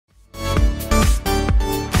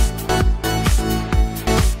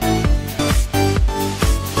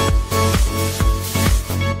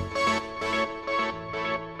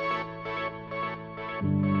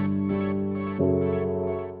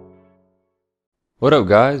What up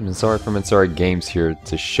guys, Mansari from Mansari Games here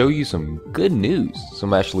to show you some good news,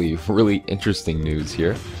 some actually really interesting news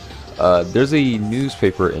here. There's a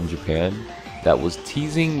newspaper in Japan that was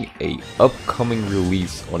teasing a upcoming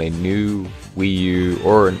release on a new Wii U,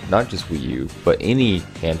 or not just Wii U, but any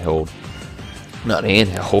handheld, not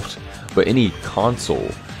handheld, but any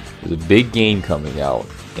console. There's a big game coming out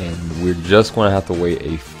and we're just going to have to wait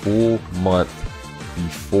a full month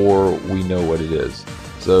before we know what it is.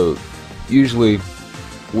 So usually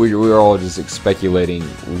we're all just speculating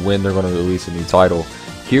when they're going to release a new title.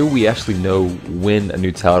 Here we actually know when a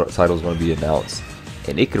new title is going to be announced,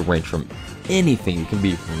 and it could range from anything. It can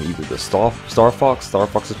be from either the Star Fox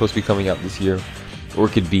is supposed to be coming out this year, or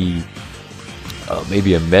it could be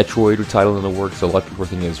maybe a Metroid title in the works. A lot of people are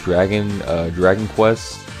thinking it's Dragon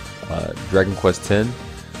Quest X.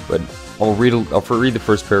 But I'll read the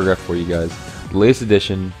first paragraph for you guys. The latest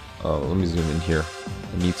edition. Let me zoom in here.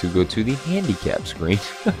 I need to go to the handicap screen.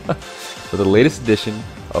 But the latest edition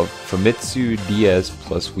of Famitsu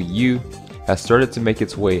DS+Wii U has started to make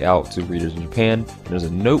its way out to readers in Japan, and there's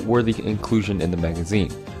a noteworthy inclusion in the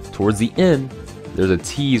magazine. Towards the end, there's a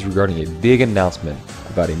tease regarding a big announcement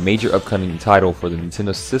about a major upcoming title for the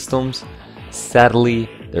Nintendo systems. Sadly,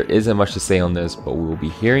 there isn't much to say on this, but we will be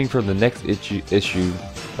hearing from the next issue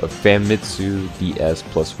of Famitsu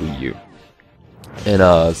DS+Wii U.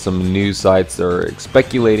 And some news sites are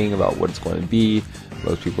speculating about what it's going to be.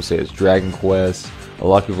 Most people say it's Dragon Quest. A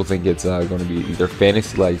lot of people think it's going to be either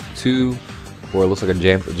Fantasy Life 2, or it looks like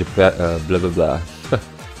a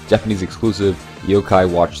Japanese exclusive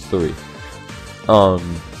Yokai Watch 3.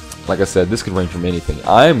 Like I said, this could range from anything.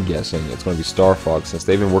 I'm guessing it's going to be Star Fox, since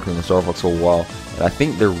they've been working on Star Fox for a while, and I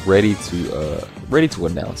think they're ready to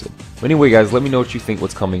announce it. But anyway, guys, let me know what you think.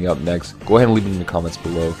 What's coming up next? Go ahead and leave it in the comments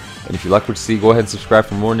below. And if you like what you see, go ahead and subscribe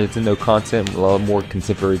for more Nintendo content. A lot more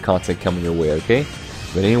contemporary content coming your way. Okay.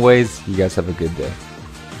 But anyways, you guys have a good day.